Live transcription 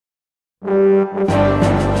Alright,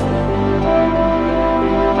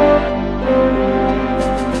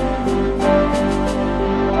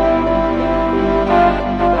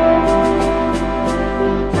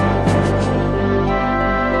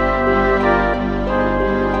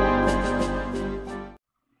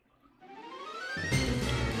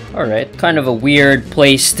 kind of a weird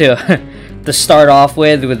place to to start off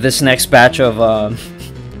with this next batch of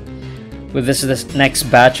this next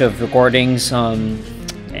batch of recordings. Man,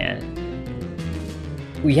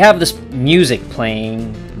 we have this music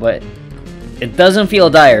playing, but it doesn't feel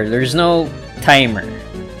dire. There's no timer.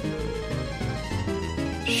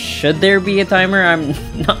 Should there be a timer? I'm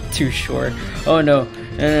not too sure. Oh no,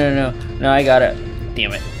 no! I gotta,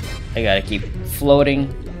 damn it! I gotta keep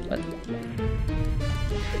floating.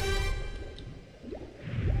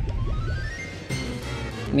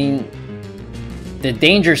 I mean, the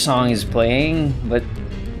danger song is playing, but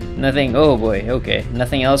nothing. Oh boy, okay.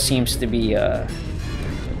 Nothing else seems to be. Okay,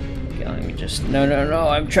 let me just. No,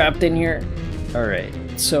 I'm trapped in here. Alright,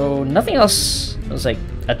 so nothing else. I was like,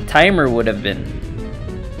 a timer would have been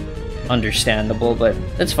understandable, but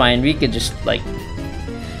that's fine. We could just like.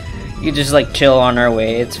 You could just like chill on our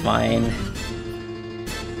way, it's fine.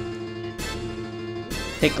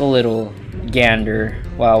 Take a little gander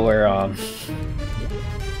while we're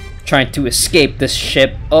trying to escape this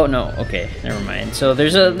ship. Oh no, okay, never mind. So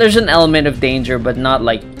there's an element of danger, but not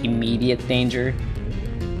like immediate danger.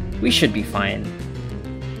 We should be fine.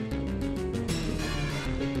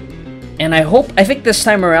 And I think this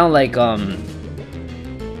time around, like ooh,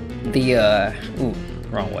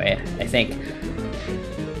 wrong way. I think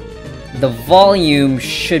the volume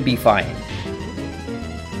should be fine.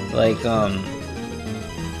 Like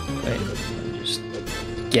wait, let me just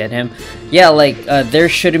get him. Yeah, like, there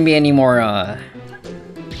shouldn't be any more,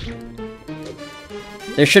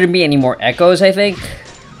 there shouldn't be any more echoes, I think.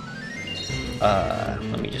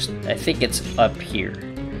 Let me just, I think it's up here.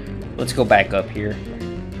 Let's go back up here.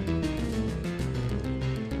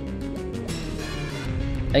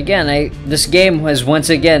 Again, this game has once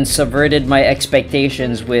again subverted my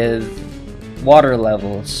expectations with water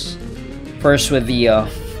levels. First with the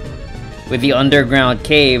underground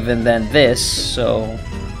cave, and then this, so...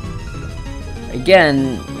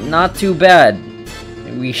 Again, not too bad.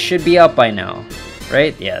 We should be up by now,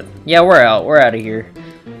 right? Yeah, we're out of here.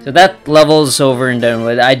 So that level's over and done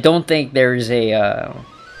with. I don't think there's a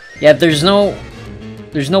yeah, there's no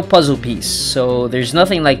puzzle piece, so there's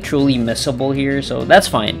nothing like truly missable here, so that's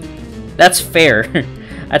fine. That's fair.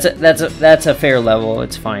 that's a fair level.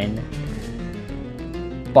 It's fine.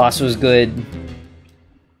 Boss was good.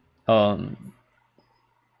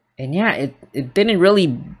 And yeah, it didn't really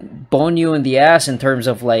bone you in the ass in terms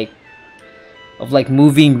of like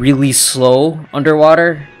moving really slow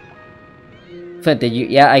underwater. Flint, did you?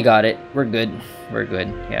 Yeah, I got it. We're good.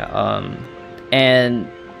 Yeah. And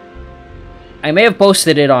I may have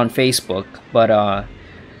posted it on Facebook, but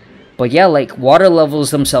yeah, like water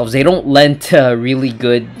levels themselves, they don't lend to really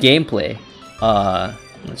good gameplay.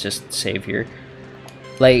 Let's just save here.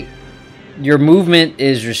 Like, your movement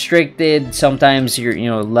is restricted. Sometimes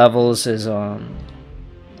your levels is and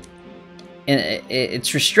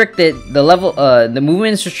it's restricted. The level the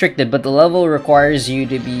movement is restricted, but the level requires you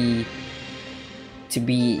to be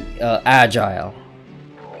agile.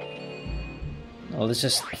 Oh, this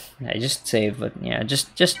is I just saved, but yeah,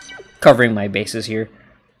 just covering my bases here.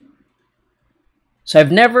 So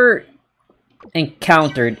I've never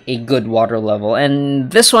encountered a good water level,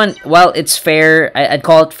 and this one, while it's fair, I'd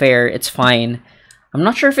call it fair, it's fine. I'm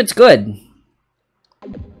not sure if it's good,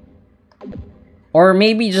 or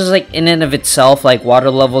maybe just like in and of itself, like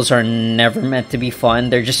water levels are never meant to be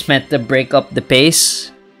fun. They're just meant to break up the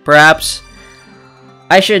pace. Perhaps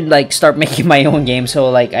I should like start making my own game,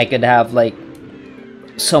 so like I could have like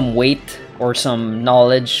some weight or some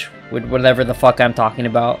knowledge with whatever the fuck I'm talking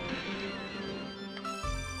about.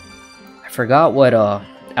 I forgot what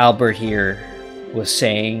Albert here was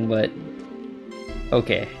saying, but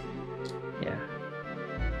okay. Yeah.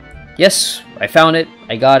 Yes, I found it.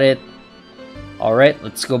 I got it. Alright,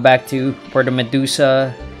 let's go back to Puerto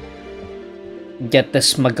Medusa. Get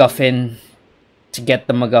this MacGuffin. To get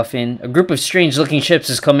the MacGuffin. A group of strange looking ships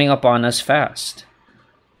is coming up on us fast.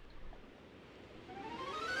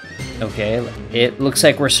 Okay, it looks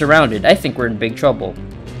like we're surrounded. I think we're in big trouble.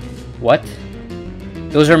 What?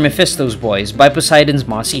 Those are Mephisto's boys. By Poseidon's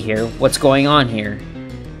mossy hair. What's going on here?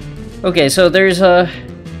 Okay, so there's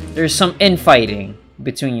some infighting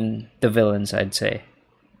between the villains, I'd say.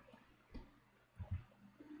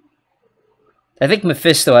 I think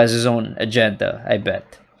Mephisto has his own agenda, I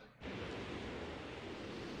bet.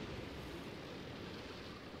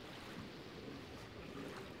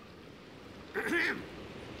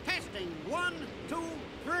 Testing 1, 2,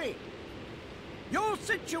 3. Your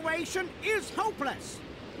situation is hopeless.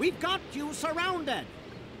 We've got you surrounded.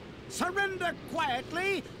 Surrender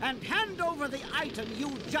quietly and hand over the item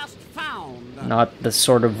you just found. Not the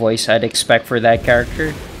sort of voice I'd expect for that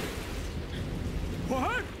character.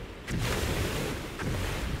 What?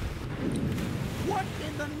 What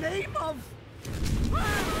in the name of...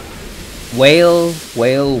 Whale,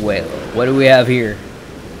 whale, whale. What do we have here?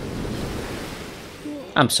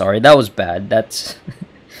 I'm sorry, that was bad. That's...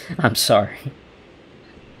 I'm sorry.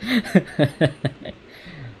 What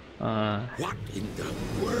in the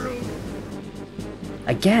world?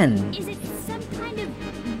 Again. Is it some kind of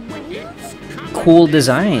whale? Cool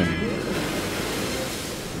design.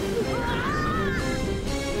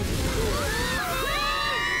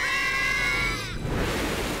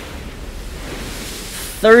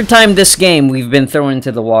 Third time this game we've been thrown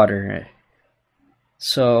into the water.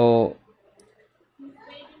 So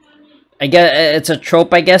I guess it's a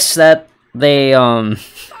trope, I guess, that they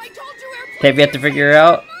they've yet to figure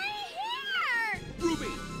out. Ruby,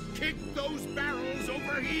 kick those barrels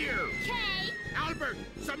over here. Okay. Albert,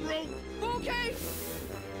 some rope. Okay.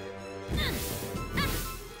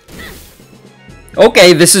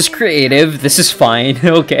 Okay, this is creative. This is fine.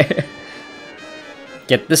 Okay.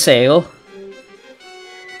 Get the sail.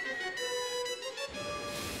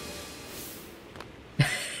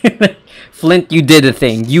 Flint, you did a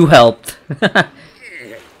thing. You helped.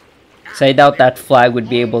 So I doubt that flag would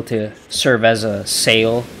be able to serve as a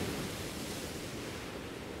sail.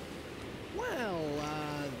 Well,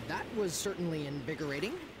 that was certainly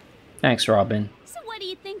invigorating. Thanks, Robin. So what do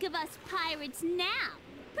you think of us pirates now?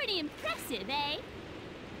 Pretty impressive, eh?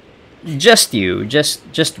 Just you. Just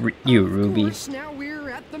you, Of Ruby. course, now we're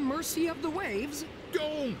at the mercy of the waves.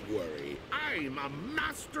 Don't worry, I'm a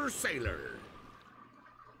master sailor.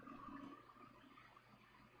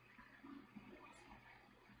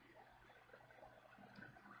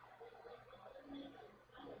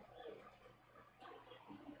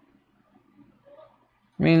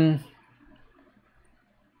 I mean,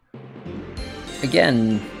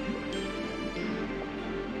 again,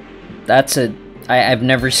 that's I've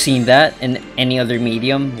never seen that in any other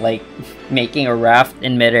medium, like making a raft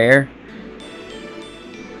in midair.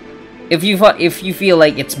 If you feel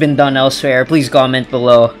like it's been done elsewhere, please comment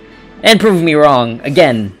below and prove me wrong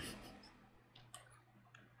again.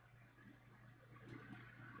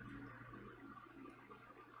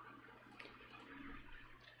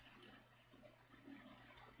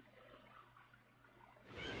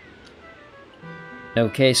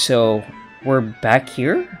 Okay, so we're back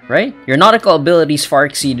here, right? Your nautical abilities far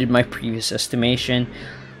exceeded my previous estimation.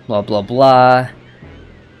 Blah, blah, blah.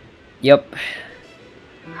 Yep.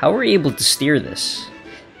 How were we able to steer this?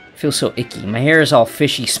 I feel so icky. My hair is all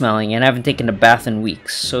fishy smelling and I haven't taken a bath in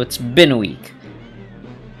weeks. So it's been a week.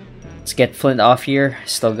 Let's get Flint off here.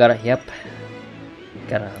 Still gotta, yep.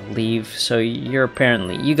 Gotta leave. So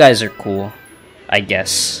you guys are cool. I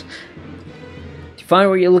guess. Did you find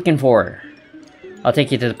what you're looking for? I'll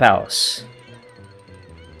take you to the palace.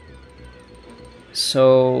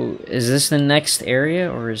 So, is this the next area,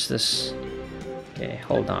 or is this... Okay,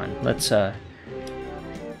 hold on. Let's,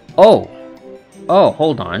 Oh! Oh,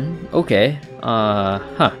 hold on. Okay.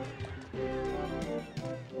 Huh.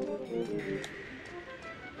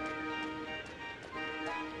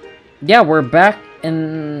 Yeah, we're back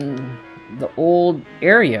in the old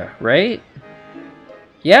area, right?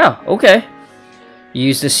 Yeah, okay.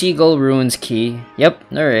 Use the Seagull Ruins key. Yep,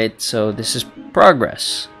 alright, so this is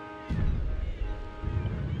progress.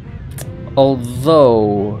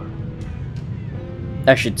 Although...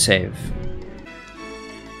 I should save.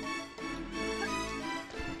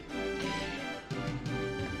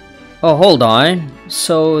 Oh, hold on.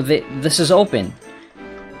 So, this is open.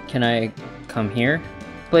 Can I come here?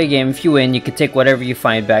 Play a game. If you win, you can take whatever you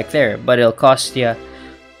find back there. But it'll cost you...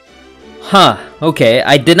 Huh, okay.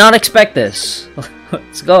 I did not expect this.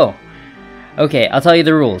 Let's go. Okay, I'll tell you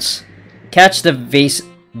the rules. Catch the vases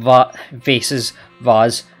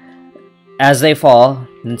as they fall,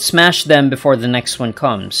 and smash them before the next one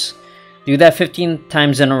comes. Do that 15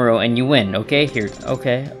 times in a row and you win, okay? Here,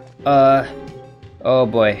 okay. Oh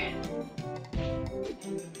boy.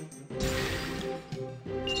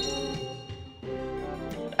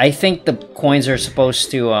 I think the coins are supposed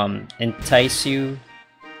to, entice you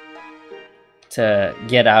to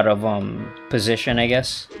get out of position, I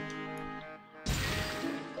guess.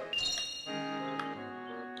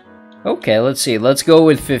 Okay, let's see. Let's go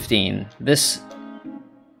with 15. This...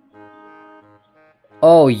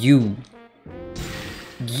 Oh, you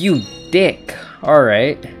dick.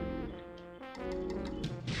 Alright.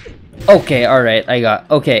 Okay, alright, I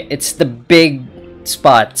got... Okay, it's the big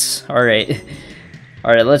spots. Alright.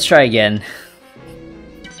 Alright, let's try again.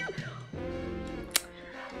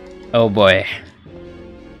 Oh boy.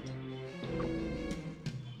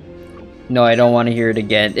 No, I don't want to hear it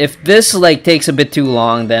again. If this, like, takes a bit too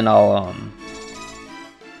long, then I'll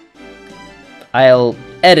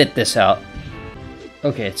edit this out.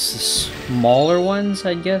 Okay, it's the smaller ones,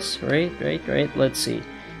 I guess. Right? Let's see.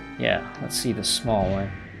 Yeah, let's see the small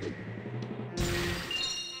one.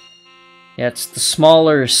 Yeah, it's the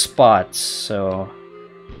smaller spots, so...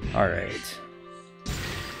 Alright.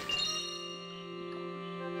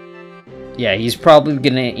 Yeah, he's probably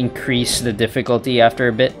gonna increase the difficulty after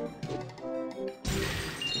a bit.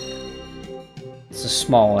 It's the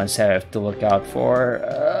small ones that I have to look out for.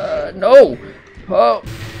 No! Oh,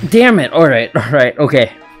 damn it! Alright,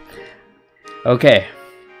 okay. Okay.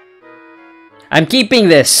 I'm keeping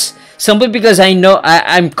this. Simply because I know,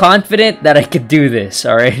 I'm confident that I could do this,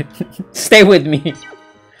 alright? Stay with me.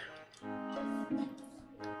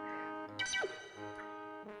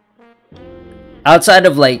 Outside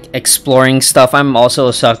of, like, exploring stuff, I'm also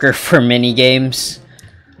a sucker for minigames.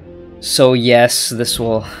 So yes, this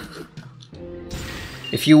will...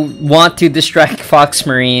 If you want to distract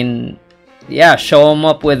Foxmarine, yeah, show him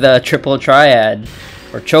up with a triple triad,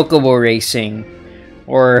 or chocobo racing,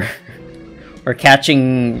 or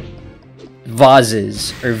catching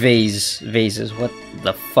vases or vases. What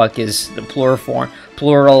the fuck is the plural form?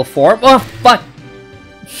 Oh fuck!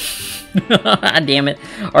 Damn it!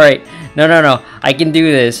 All right, no. I can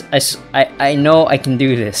do this. I know I can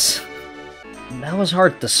do this. That was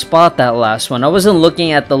hard to spot, that last one. I wasn't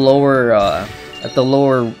looking at the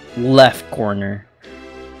lower left corner,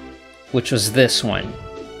 which was this one.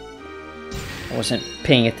 I wasn't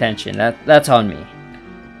paying attention. That's on me.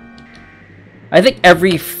 I think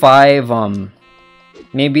every 5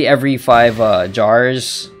 maybe every 5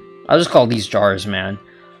 jars. I'll just call these jars, man.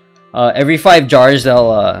 Every 5 jars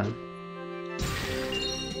they'll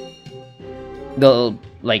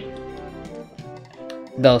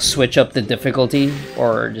switch up the difficulty,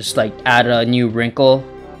 or just like add a new wrinkle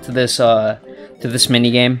to this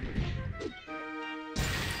minigame.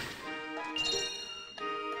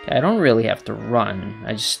 I don't really have to run.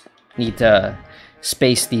 I just need to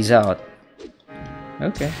space these out.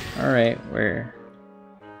 Okay, alright, where?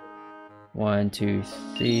 1, 2,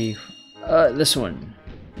 3. This one.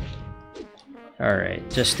 Alright,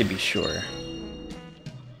 just to be sure.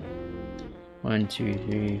 1, 2,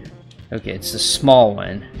 3. Okay, it's the small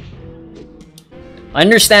one. I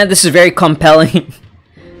understand this is very compelling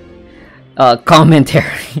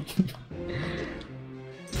commentary.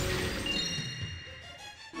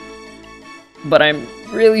 But I'm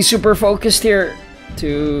really super focused here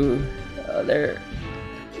to there.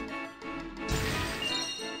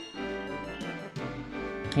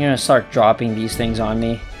 I'm gonna start dropping these things on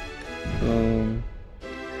me. Boom.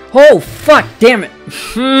 Oh fuck! Damn it!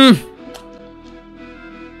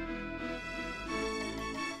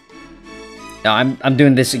 No, I'm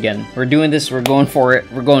doing this again. We're doing this. We're going for it.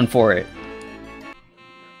 We're going for it.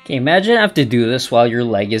 Okay, imagine I have to do this while your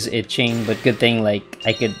leg is itching, but good thing, like,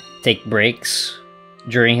 I could take breaks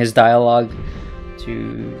during his dialogue.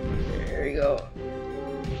 There you go.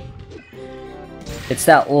 It's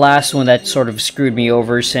that last one that sort of screwed me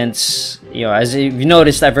over, since, you know, as you've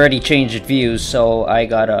noticed, I've already changed views, so I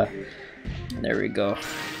gotta... There we go.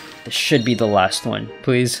 This should be the last one,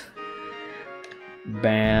 please.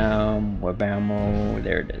 Bam, wabamo,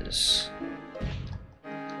 there it is.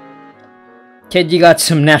 Kid, you got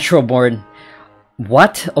some natural born.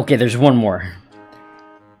 What? Okay, there's one more.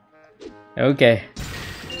 Okay.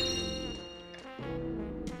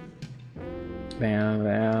 Bam,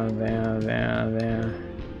 bam, bam, bam, bam.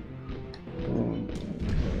 Boom.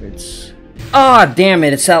 It's... Ah, damn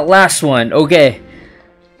it, it's that last one. Okay.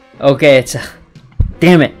 Okay, it's...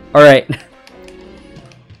 Damn it. Alright.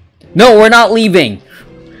 No, we're not leaving.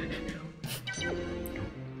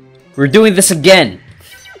 We're doing this again.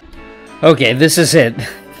 Okay, this is it.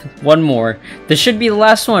 One more. This should be the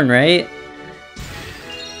last one, right?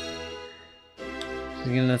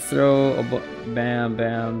 He's gonna throw a bam,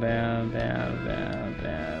 bam, bam, bam, bam,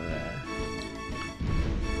 bam,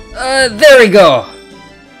 bam. There we go.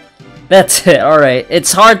 That's it. Alright.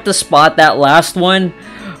 It's hard to spot that last one.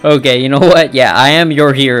 Okay, you know what? Yeah, I am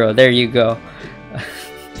your hero. There you go.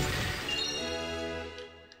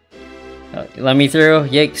 Let me through.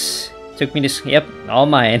 Yikes. Took me to... Yep, all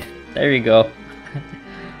mine. There you go.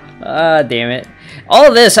 Ah, damn it.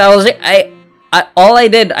 All this, all I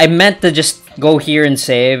did, I meant to just go here and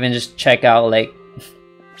save and just check out, like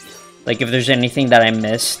if there's anything that I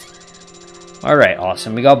missed. Alright,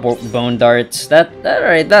 awesome. We got bone darts.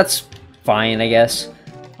 Alright, that's fine, I guess.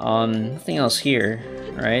 Nothing else here,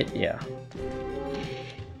 right? Yeah.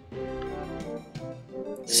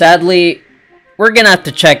 Sadly, we're gonna have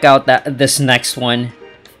to check out this next one.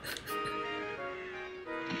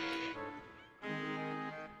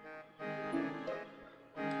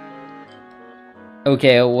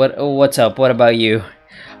 Okay, what's up? What about you?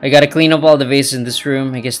 I gotta clean up all the vases in this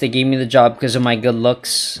room. I guess they gave me the job because of my good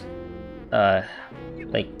looks.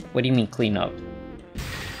 Like, what do you mean clean up?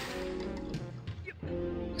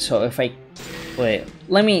 So if I... Wait,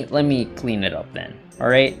 let me clean it up then.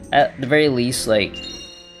 Alright? At the very least, like...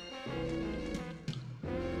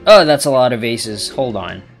 Oh, that's a lot of vases. Hold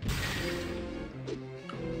on.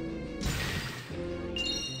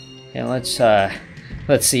 Okay,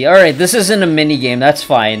 let's see. Alright, this isn't a minigame. That's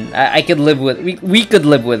fine. I could live with... We could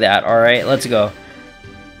live with that. Alright, let's go.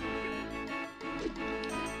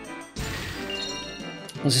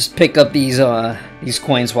 Let's just pick up these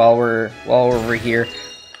coins while we're over here.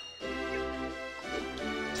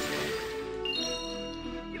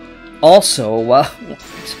 Also, well, I'm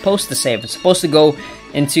supposed to save. I'm supposed to go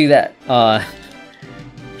into that.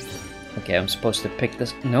 Okay, I'm supposed to pick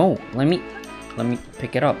this. No, let me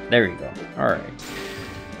pick it up. There we go. All right.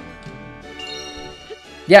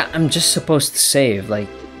 Yeah, I'm just supposed to save. Like,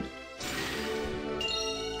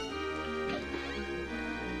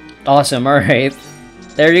 awesome. All right.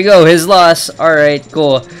 There you go, his loss. Alright,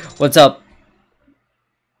 cool. What's up?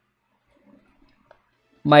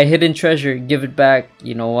 My hidden treasure, give it back.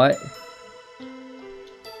 You know what?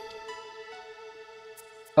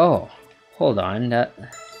 Oh, hold on. That...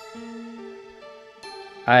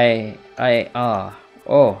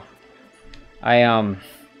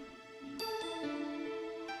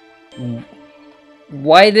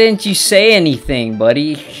 Why didn't you say anything,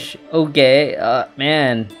 buddy? Okay,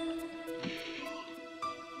 man.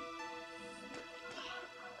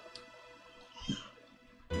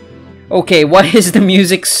 Okay, why is the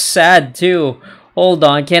music sad too? Hold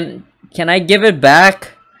on, can I give it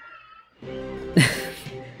back?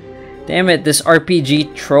 Damn it, this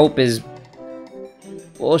RPG trope is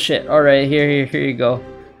bullshit. Alright, here you go.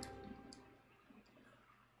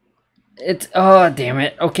 Oh, damn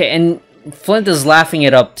it. Okay, and Flint is laughing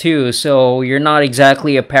it up too, so you're not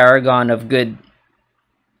exactly a paragon of good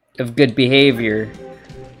behavior.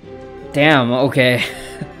 Damn, okay.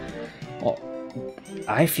 Well,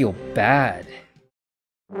 I feel bad.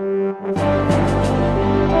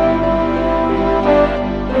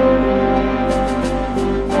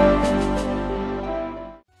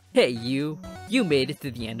 Hey you made it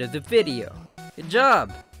to the end of the video. Good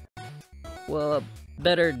job! Well, a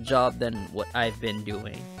better job than what I've been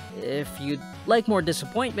doing. If you'd like more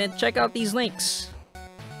disappointment, check out these links.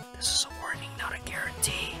 This is a